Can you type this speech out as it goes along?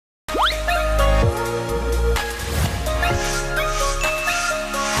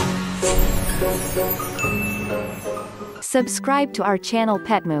Subscribe to our channel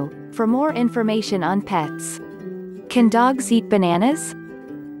Petmoo for more information on pets. Can dogs eat bananas?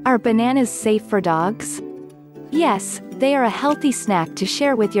 Are bananas safe for dogs? Yes, they are a healthy snack to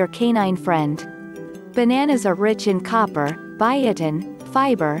share with your canine friend. Bananas are rich in copper, biotin,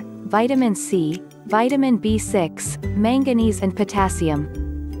 fiber, vitamin C, vitamin B6, manganese and potassium.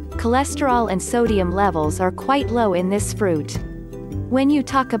 Cholesterol and sodium levels are quite low in this fruit. When you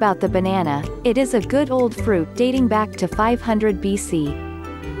talk about the banana, it is a good old fruit dating back to 500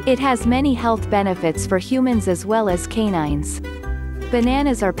 BC. It has many health benefits for humans as well as canines.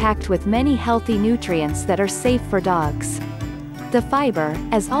 Bananas are packed with many healthy nutrients that are safe for dogs. The fiber,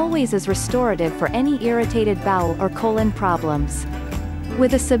 as always, is restorative for any irritated bowel or colon problems.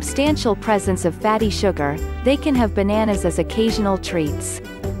 With a substantial presence of fatty sugar, they can have bananas as occasional treats.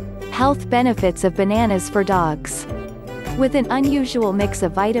 Health benefits of bananas for dogs. With an unusual mix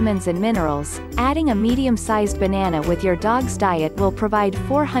of vitamins and minerals, adding a medium-sized banana with your dog's diet will provide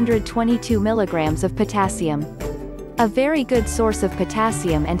 422 milligrams of potassium. A very good source of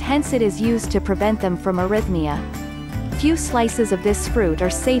potassium, and hence it is used to prevent them from arrhythmia. Few slices of this fruit are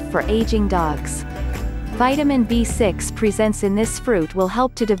safe for aging dogs. Vitamin B6 present in this fruit will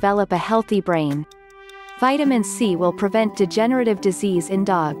help to develop a healthy brain. Vitamin C will prevent degenerative disease in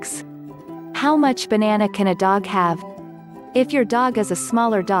dogs. How much banana can a dog have? If your dog is a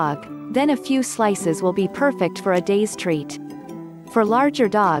smaller dog, then a few slices will be perfect for a day's treat. For larger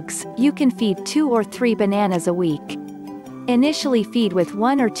dogs, you can feed 2 or 3 bananas a week. Initially feed with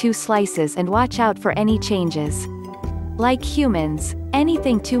 1 or 2 slices and watch out for any changes. Like humans,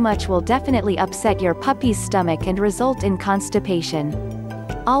 anything too much will definitely upset your puppy's stomach and result in constipation.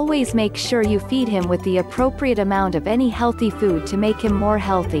 Always make sure you feed him with the appropriate amount of any healthy food to make him more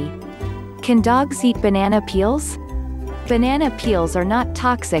healthy. Can dogs eat banana peels? Banana peels are not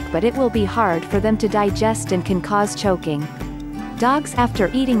toxic, but it will be hard for them to digest and can cause choking. Dogs after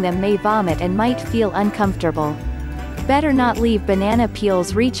eating them may vomit and might feel uncomfortable. Better not leave banana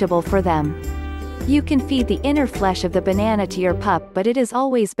peels reachable for them. You can feed the inner flesh of the banana to your pup, but it is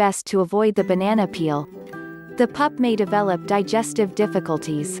always best to avoid the banana peel. The pup may develop digestive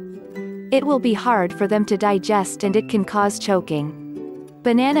difficulties. It will be hard for them to digest and it can cause choking.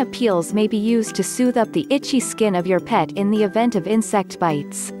 Banana peels may be used to soothe up the itchy skin of your pet in the event of insect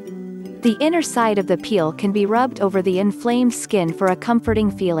bites. The inner side of the peel can be rubbed over the inflamed skin for a comforting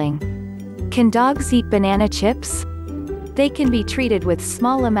feeling. Can dogs eat banana chips? They can be treated with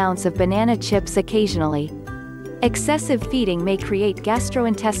small amounts of banana chips occasionally. Excessive feeding may create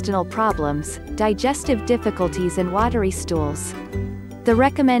gastrointestinal problems, digestive difficulties and watery stools. The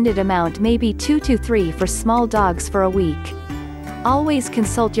recommended amount may be 2 to 3 for small dogs for a week. Always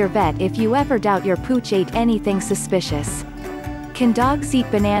consult your vet if you ever doubt your pooch ate anything suspicious. Can dogs eat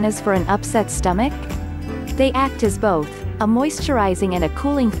bananas for an upset stomach? They act as both a moisturizing and a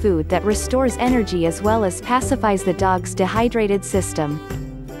cooling food that restores energy as well as pacifies the dog's dehydrated system.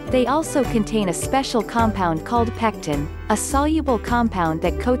 They also contain a special compound called pectin, a soluble compound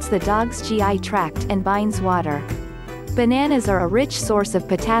that coats the dog's GI tract and binds water. Bananas are a rich source of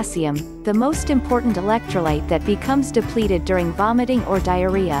potassium, the most important electrolyte that becomes depleted during vomiting or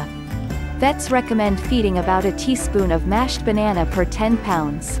diarrhea. Vets recommend feeding about a teaspoon of mashed banana per 10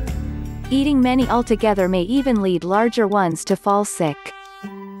 pounds. Eating many altogether may even lead larger ones to fall sick.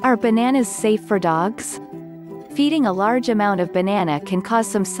 Are bananas safe for dogs? Feeding a large amount of banana can cause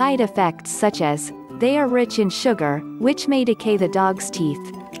some side effects, such as, they are rich in sugar, which may decay the dog's teeth.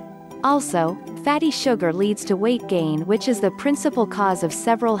 Also, fatty sugar leads to weight gain, which is the principal cause of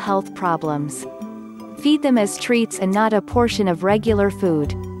several health problems. Feed them as treats and not a portion of regular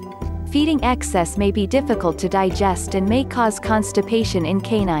food. Feeding excess may be difficult to digest and may cause constipation in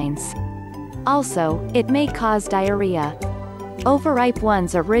canines. Also, it may cause diarrhea. Overripe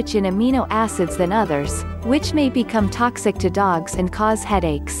ones are rich in amino acids than others, which may become toxic to dogs and cause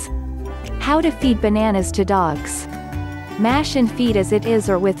headaches. How to feed bananas to dogs? Mash and feed as it is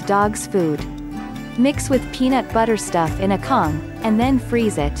or with dog's food. Mix with peanut butter stuff in a Kong, and then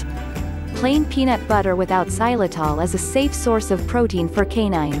freeze it. Plain peanut butter without xylitol is a safe source of protein for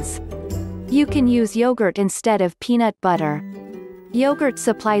canines. You can use yogurt instead of peanut butter. Yogurt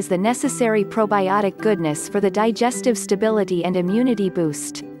supplies the necessary probiotic goodness for the digestive stability and immunity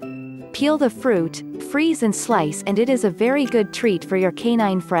boost. Peel the fruit, freeze and slice, and it is a very good treat for your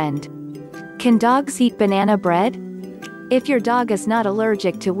canine friend. Can dogs eat banana bread? If your dog is not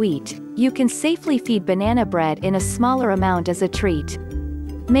allergic to wheat, you can safely feed banana bread in a smaller amount as a treat.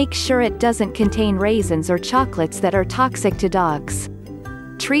 Make sure it doesn't contain raisins or chocolates that are toxic to dogs.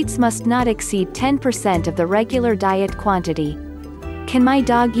 Treats must not exceed 10% of the regular diet quantity. Can my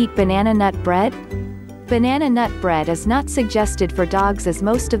dog eat banana nut bread? Banana nut bread is not suggested for dogs as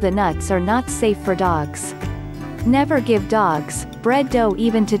most of the nuts are not safe for dogs. Never give dogs bread dough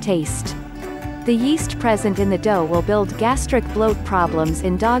even to taste. The yeast present in the dough will build gastric bloat problems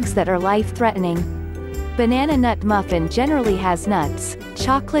in dogs that are life-threatening. Banana nut muffin generally has nuts,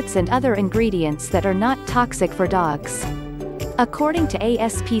 chocolates and other ingredients that are not toxic for dogs. According to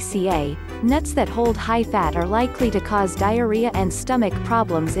ASPCA, nuts that hold high fat are likely to cause diarrhea and stomach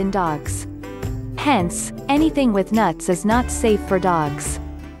problems in dogs. Hence, anything with nuts is not safe for dogs.